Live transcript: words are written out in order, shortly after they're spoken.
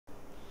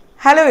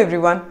Hello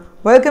everyone,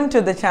 welcome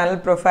to the channel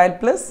Profile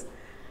Plus.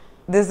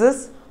 This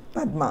is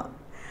Padma.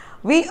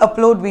 We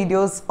upload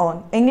videos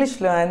on English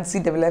fluency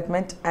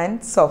development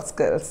and soft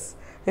skills.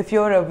 If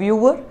you are a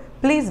viewer,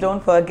 please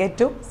don't forget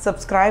to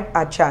subscribe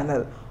our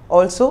channel.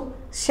 Also,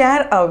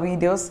 share our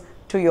videos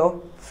to your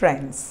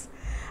friends.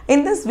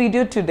 In this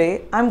video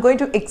today, I'm going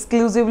to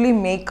exclusively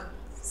make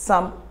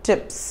some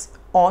tips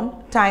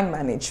on time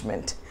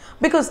management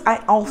because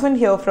I often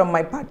hear from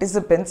my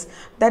participants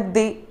that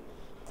they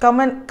come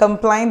and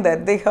complain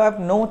that they have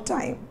no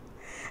time.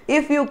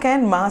 If you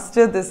can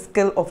master this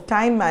skill of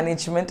time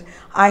management,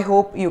 I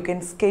hope you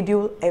can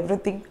schedule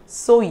everything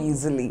so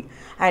easily.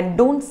 And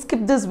don't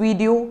skip this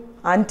video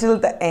until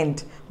the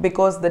end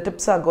because the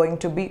tips are going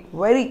to be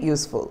very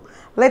useful.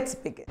 Let's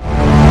begin.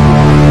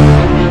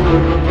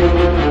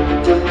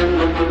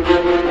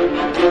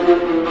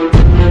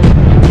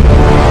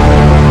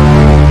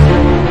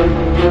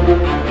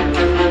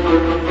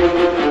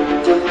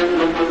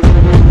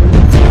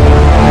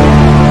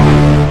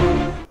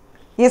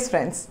 Yes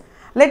friends,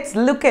 let's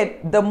look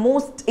at the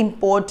most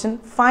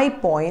important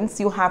 5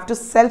 points you have to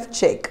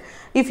self-check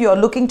if you are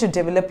looking to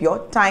develop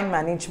your time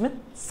management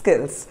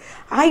skills.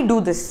 I do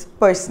this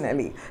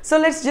personally. So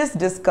let's just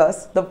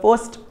discuss the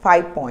first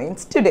 5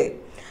 points today.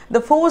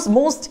 The first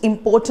most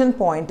important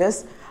point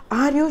is,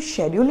 are you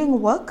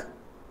scheduling work?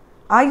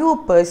 Are you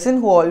a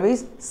person who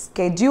always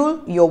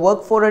schedule your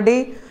work for a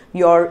day,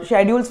 your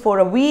schedules for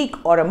a week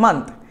or a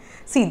month?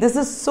 See, this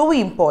is so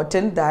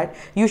important that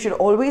you should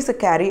always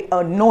carry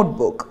a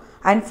notebook.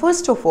 And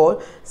first of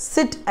all,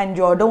 sit and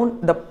jot down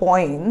the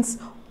points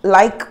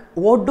like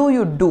what do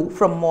you do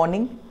from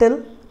morning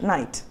till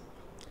night,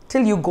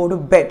 till you go to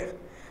bed.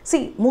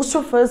 See, most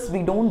of us,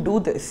 we don't do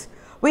this.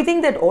 We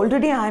think that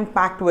already I am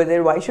packed with it,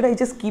 why should I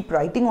just keep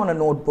writing on a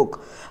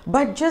notebook?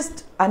 But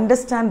just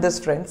understand this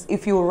friends,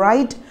 if you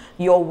write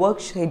your work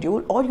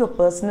schedule or your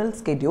personal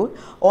schedule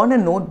on a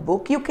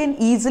notebook, you can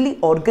easily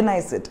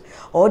organize it.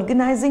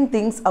 Organizing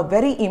things are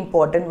very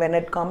important when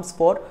it comes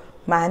for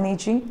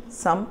managing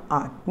some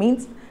art.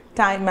 Means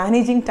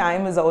managing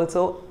time is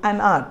also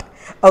an art.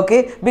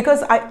 Okay,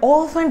 because I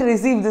often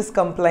receive this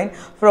complaint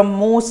from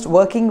most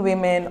working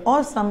women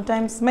or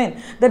sometimes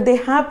men that they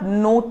have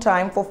no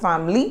time for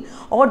family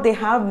or they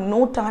have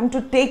no time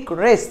to take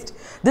rest.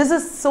 This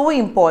is so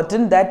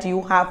important that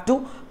you have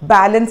to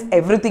balance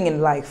everything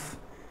in life,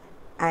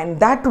 and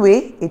that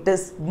way it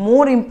is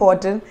more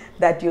important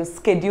that you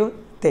schedule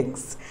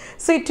things.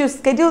 So to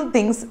schedule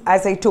things,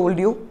 as I told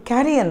you,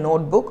 carry a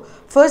notebook.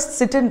 First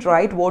sit and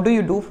write what do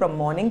you do from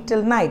morning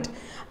till night.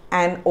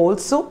 And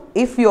also,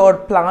 if you are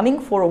planning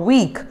for a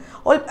week,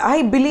 or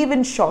I believe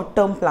in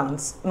short-term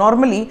plans.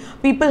 Normally,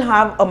 people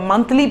have a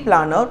monthly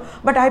planner,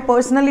 but I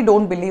personally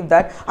don't believe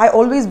that. I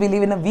always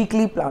believe in a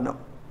weekly planner.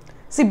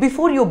 See,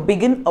 before you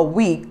begin a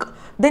week,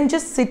 then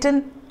just sit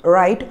and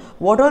write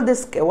what all the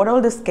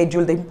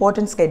schedule, the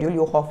important schedule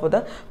you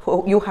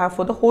have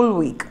for the whole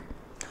week.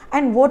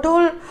 And what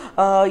all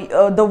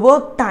the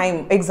work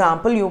time,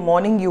 example,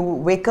 morning you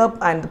wake up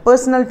and the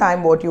personal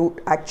time what you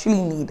actually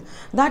need,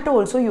 that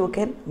also you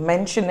can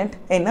mention it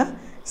in a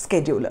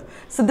scheduler.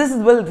 So this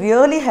will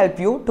really help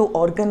you to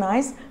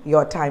organize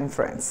your time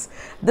friends.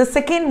 The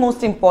second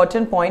most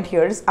important point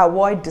here is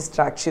avoid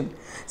distraction.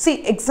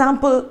 See,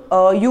 example,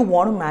 you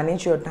want to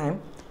manage your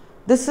time.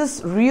 This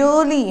is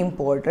really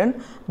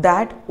important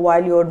that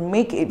while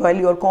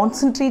you're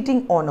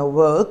concentrating on a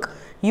work,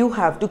 you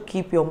have to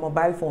keep your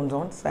mobile phones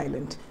on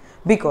silent,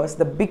 because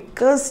the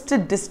biggest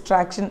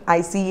distraction I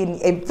see in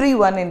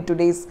everyone in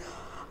today's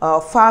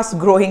fast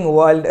growing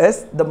world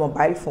is the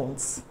mobile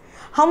phones.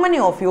 How many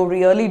of you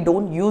really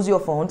don't use your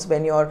phones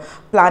when you're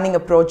planning a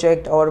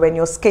project or when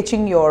you're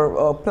sketching your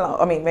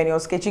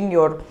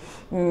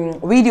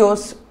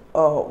videos,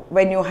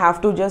 when you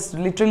have to just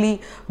literally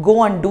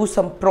go and do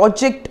some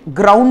project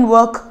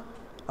groundwork?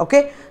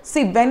 Okay,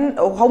 see,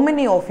 how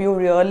many of you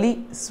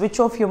really switch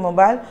off your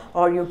mobile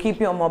or you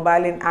keep your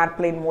mobile in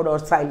airplane mode or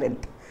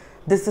silent?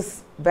 This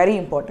is very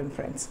important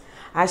friends.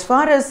 As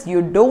far as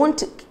you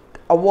don't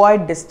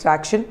avoid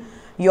distraction,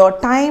 your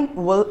time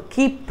will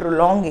keep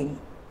prolonging.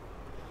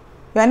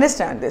 You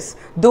understand this?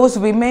 Those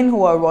women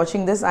who are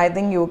watching this, I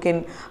think you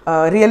can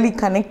really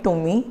connect to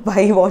me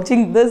by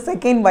watching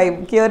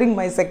by hearing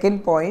my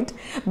second point,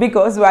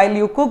 because while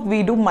you cook,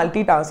 we do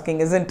multitasking,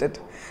 isn't it?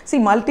 See,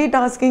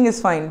 multitasking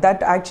is fine.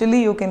 That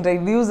actually you can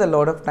reduce a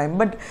lot of time,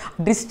 but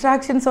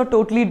distractions are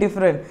totally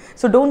different.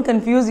 So don't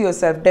confuse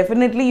yourself.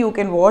 Definitely you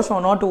can wash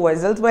 1 or 2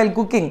 vessels while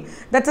cooking.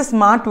 That's a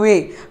smart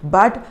way.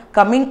 But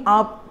coming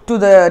up to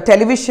the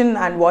television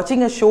and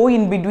watching a show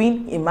in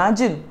between,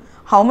 imagine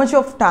how much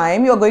of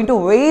time you are going to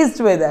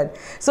waste with that.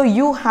 So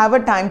you have a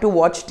time to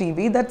watch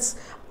TV.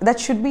 That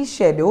should be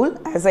scheduled,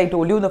 as I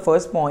told you, the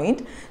first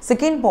point.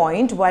 Second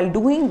point, while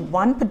doing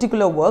one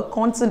particular work,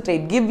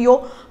 concentrate. Give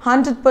your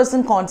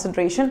 100%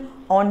 concentration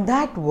on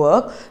that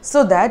work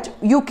so that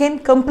you can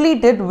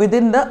complete it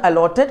within the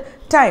allotted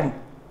time.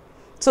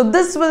 So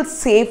this will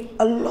save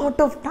a lot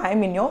of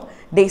time in your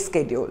day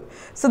schedule.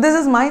 So this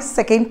is my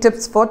second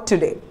tips for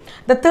today.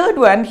 The third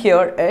one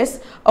here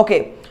is,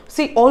 okay,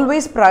 See,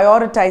 always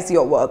prioritize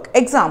your work.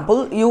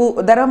 Example,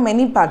 there are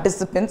many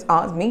participants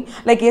ask me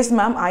like, yes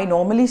ma'am, I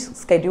normally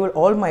schedule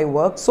all my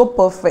work so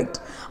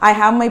perfect. I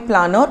have my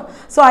planner,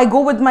 so I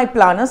go with my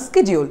planner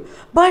schedule.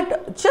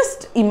 But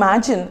just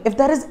imagine if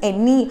there is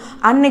any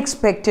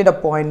unexpected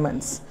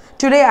appointments.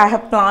 Today I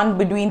have planned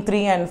between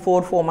 3 and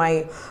 4 for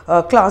my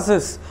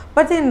classes.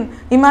 But then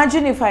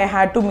imagine if I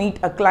had to meet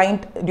a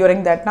client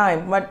during that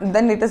time, but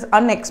then it is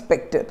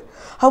unexpected.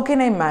 How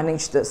can I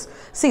manage this?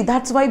 See,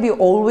 that's why we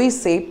always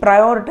say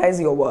prioritize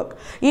your work.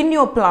 In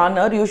your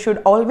planner, you should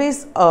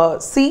always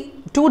see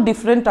 2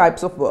 different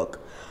types of work.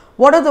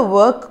 What are the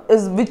work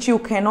is which you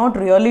cannot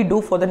really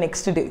do for the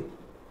next day?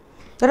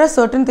 There are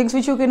certain things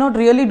which you cannot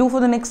really do for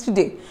the next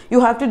day.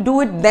 You have to do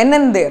it then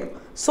and there.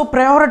 So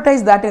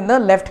prioritize that in the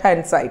left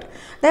hand side.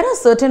 There are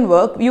certain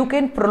work you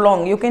can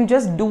prolong. You can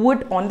just do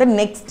it on the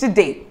next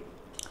day.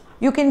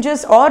 You can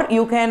just, or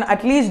you can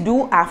at least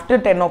do after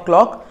 10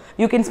 o'clock.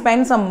 You can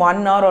spend some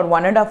 1 hour or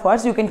 1.5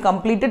 hours. You can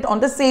complete it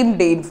on the same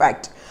day, in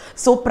fact.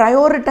 So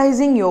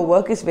prioritizing your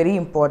work is very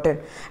important.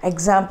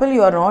 Example,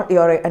 you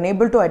are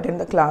unable to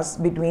attend the class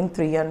between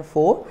 3 and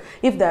 4.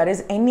 If there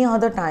is any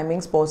other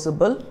timings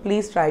possible,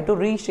 please try to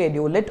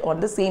reschedule it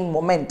on the same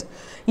moment.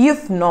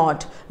 If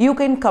not, you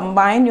can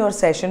combine your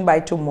session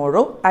by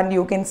tomorrow and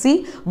you can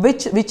see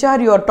which are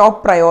your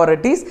top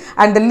priorities,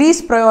 and the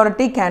least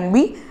priority can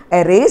be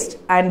erased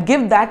and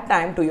give that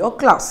time to your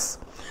class.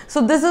 So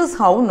this is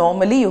how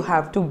normally you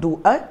have to do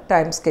a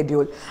time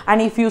schedule.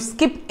 And if you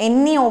skip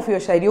any of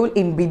your schedule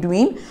in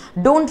between,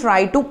 don't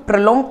try to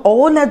prolong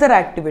all other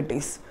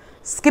activities.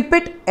 Skip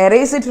it,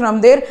 erase it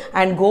from there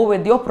and go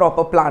with your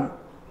proper plan.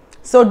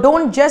 So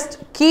don't just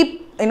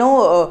keep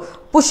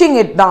pushing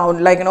it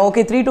down like,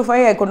 okay, 3 to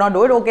 5 I could not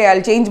do it, okay,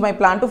 I'll change my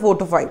plan to 4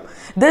 to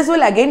 5. This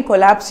will again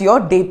collapse your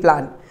day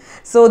plan.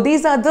 So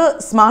these are the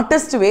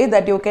smartest way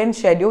that you can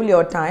schedule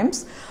your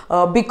times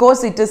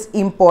because it is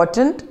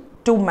important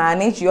to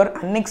manage your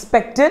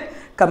unexpected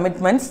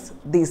commitments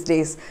these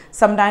days.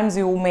 Sometimes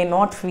you may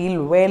not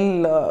feel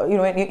well,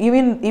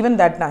 even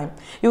that time.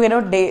 You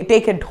cannot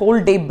take a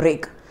whole day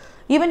break.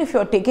 Even if you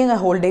are taking a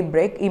whole day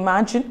break,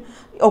 imagine,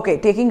 okay,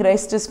 taking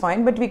rest is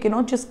fine, but we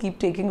cannot just keep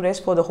taking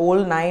rest for the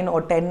whole 9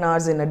 or 10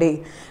 hours in a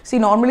day. See,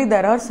 normally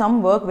there are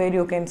some work where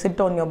you can sit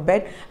on your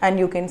bed and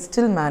you can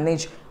still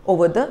manage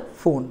over the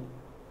phone.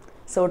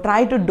 So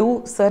try to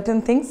do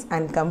certain things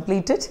and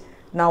complete it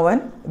now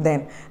and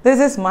then. This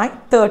is my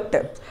 3rd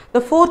tip. The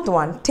 4th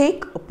one,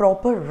 take a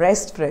proper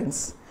rest,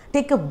 friends.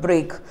 Take a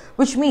break,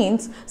 which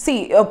means,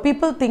 see,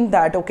 people think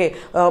that, okay,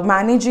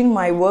 managing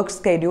my work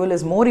schedule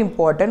is more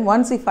important.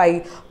 Once if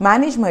I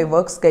manage my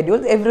work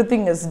schedule,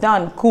 everything is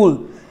done,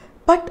 cool.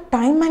 But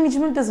time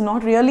management is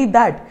not really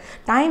that.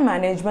 Time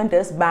management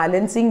is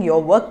balancing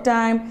your work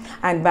time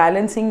and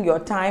balancing your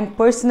time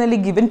personally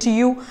given to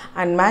you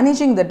and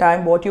managing the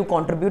time what you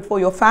contribute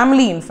for your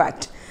family, in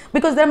fact.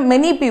 Because there are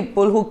many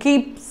people who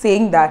keep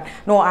saying that,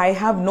 no, I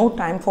have no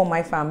time for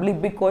my family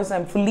because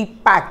I'm fully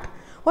packed.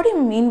 What do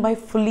you mean by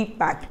fully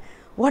packed?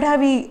 What are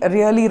we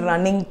really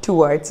running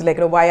towards? Like,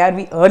 why are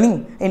we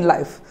earning in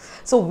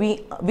life? So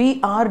we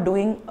are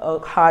doing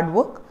hard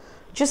work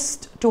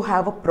just to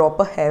have a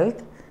proper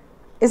health,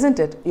 isn't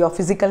it? Your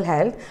physical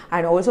health.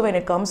 And also when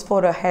it comes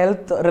for a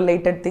health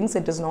related things,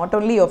 it is not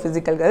only your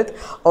physical health,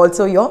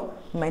 also your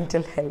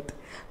mental health.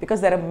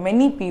 Because there are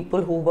many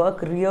people who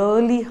work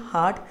really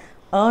hard,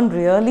 earn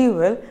really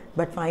well,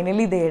 but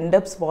finally they end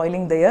up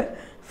spoiling their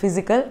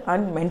physical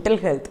and mental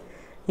health.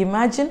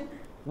 Imagine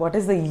what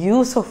is the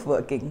use of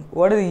working?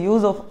 What is the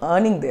use of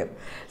earning there?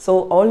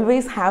 So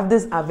always have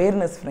this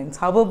awareness, friends.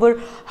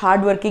 However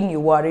hardworking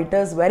you are, it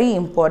is very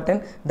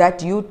important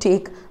that you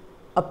take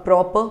a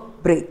proper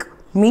break.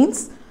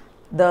 Means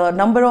the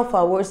number of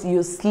hours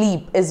you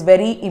sleep is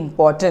very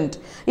important.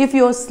 If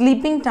your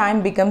sleeping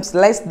time becomes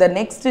less the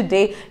next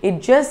day,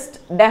 it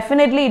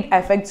definitely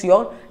affects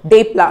your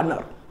day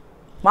planner.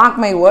 Mark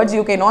my words,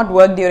 you cannot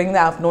work during the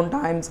afternoon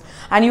times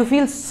and you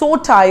feel so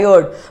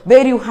tired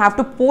where you have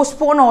to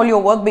postpone all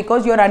your work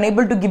because you are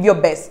unable to give your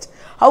best.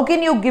 How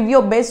can you give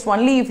your best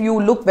only if you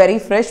look very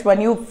fresh, when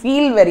you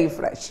feel very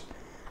fresh?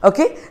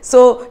 Okay,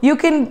 so you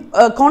can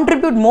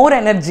contribute more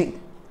energy.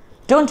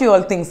 Don't you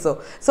all think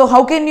so? So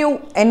how can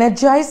you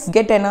energize,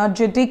 get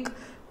energetic?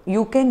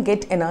 You can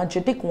get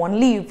energetic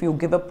only if you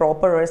give a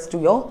proper rest to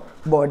your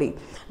body.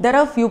 There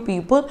are few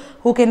people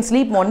who can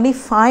sleep only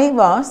 5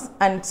 hours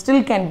and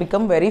still can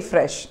become very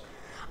fresh.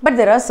 But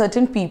there are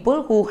certain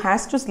people who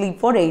has to sleep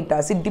for 8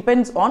 hours. It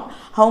depends on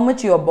how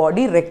much your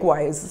body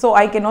requires. So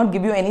I cannot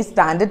give you any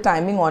standard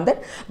timing on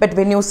that. But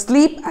when you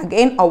sleep,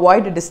 again,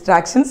 avoid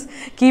distractions.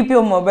 Keep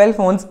your mobile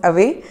phones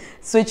away.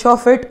 Switch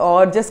off it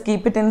or just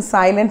keep it in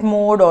silent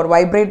mode or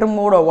vibrator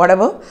mode or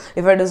whatever.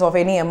 If it is of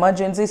any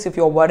emergencies, if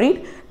you're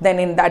worried, then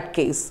in that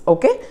case,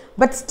 okay.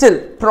 But still,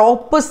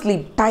 proper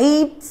sleep,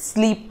 tight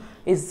sleep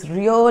is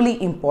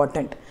really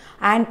important.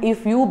 And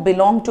if you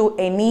belong to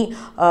any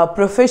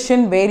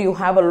profession where you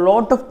have a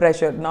lot of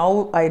pressure,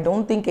 now I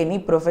don't think any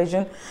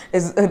profession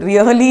is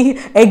really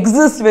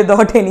exists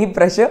without any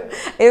pressure.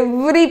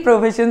 Every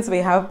professions we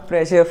have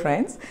pressure,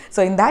 friends.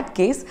 So in that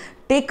case,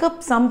 take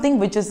up something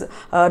which is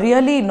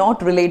really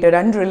not related,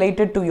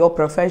 unrelated to your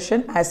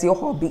profession as your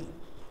hobby.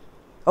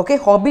 Okay,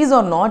 hobbies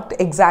are not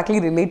exactly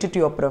related to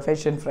your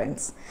profession,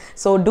 friends.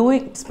 So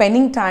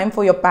spending time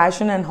for your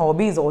passion and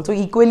hobby is also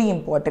equally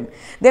important.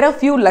 There are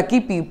few lucky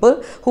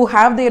people who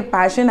have their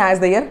passion as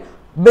their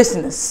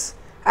business,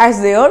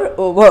 as their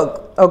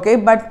work. Okay,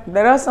 but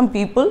there are some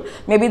people,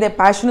 maybe their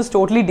passion is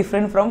totally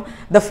different from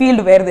the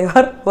field where they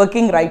are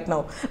working right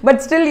now.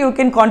 But still you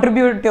can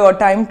contribute your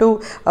time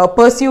to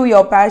pursue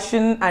your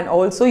passion, and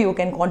also you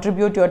can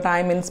contribute your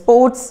time in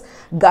sports,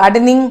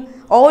 gardening.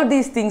 All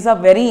these things are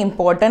very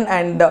important,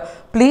 and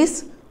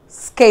please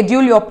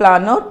schedule your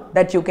planner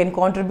that you can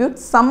contribute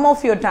some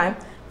of your time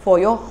for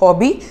your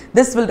hobby.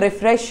 This will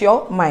refresh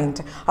your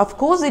mind. Of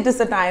course, it is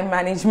a time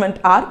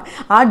management arc.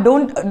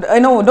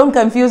 Don't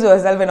confuse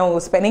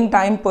yourself. Spending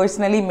time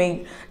personally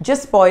may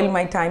just spoil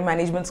my time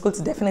management skills.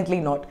 Definitely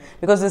not,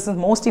 because this is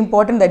most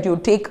important that you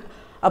take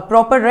a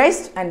proper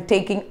rest, and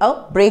taking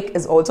a break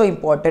is also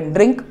important.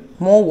 Drink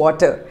more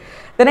water.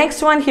 The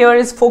next one here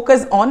is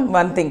focus on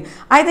one thing.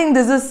 I think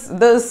this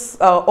is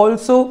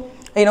also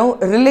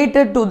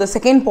related to the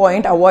second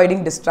point,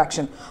 avoiding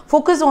distraction.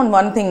 Focus on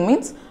one thing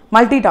means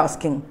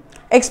multitasking,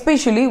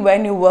 especially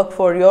when you work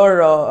for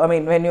your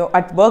when you're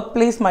at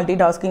workplace.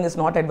 Multitasking is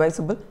not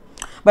advisable.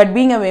 But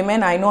being a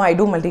woman, I know I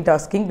do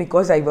multitasking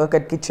because I work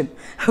at kitchen.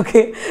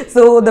 Okay,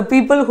 so the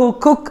people who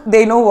cook,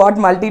 they know what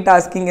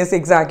multitasking is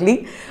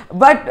exactly.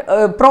 But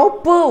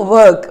proper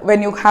work,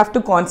 when you have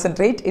to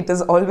concentrate, it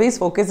is always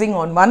focusing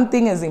on one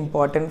thing is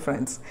important,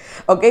 friends.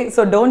 Okay,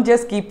 so don't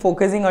just keep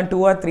focusing on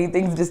 2 or 3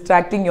 things,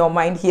 distracting your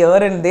mind here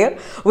and there,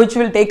 which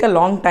will take a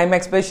long time,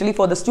 especially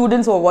for the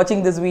students who are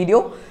watching this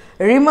video.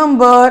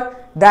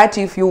 Remember that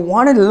if you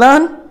want to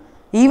learn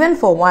even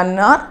for 1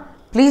 hour,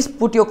 please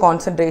put your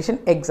concentration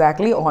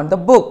exactly on the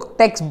book,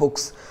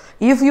 textbooks.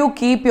 If you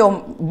keep your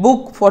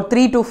book for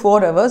 3 to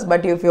 4 hours,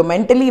 but if you're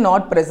mentally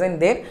not present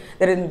there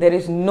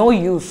is no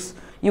use.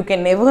 You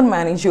can never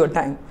manage your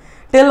time.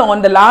 Till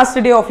on the last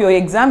day of your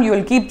exam, you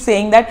will keep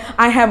saying that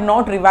I have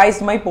not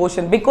revised my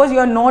portion, because you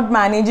are not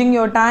managing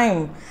your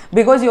time,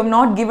 because you have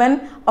not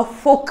given a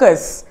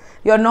focus.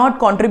 You are not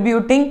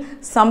contributing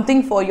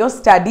something for your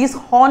studies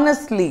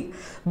honestly.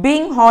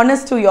 Being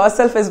honest to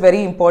yourself is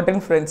very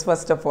important, friends.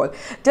 First of all,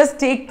 just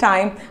take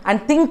time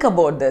and think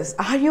about this.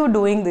 Are you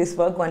doing this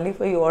work only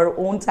for your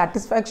own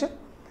satisfaction?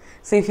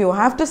 So if you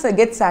have to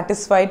get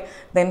satisfied,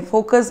 then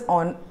focus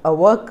on a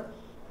work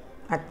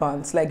at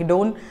once. Like,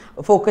 don't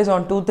focus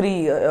on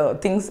 2-3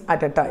 things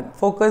at a time.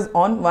 Focus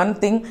on one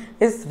thing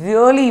is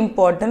really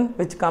important,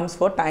 which comes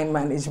for time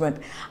management.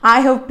 I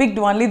have picked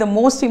only the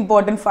most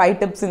important 5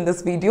 tips in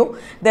this video.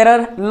 There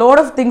are a lot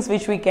of things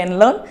which we can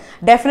learn.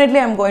 Definitely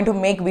I'm going to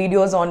make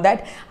videos on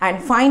that,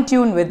 and fine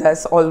tune with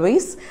us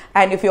always.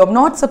 And if you have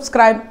not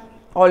subscribed,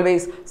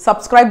 always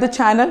subscribe the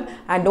channel,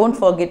 and don't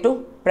forget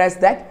to press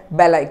that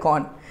bell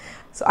icon.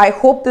 So I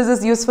hope this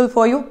is useful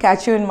for you.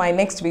 Catch you in my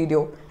next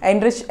video.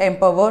 Enrich,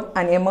 empower,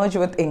 and emerge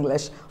with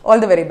English.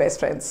 All the very best,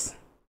 friends.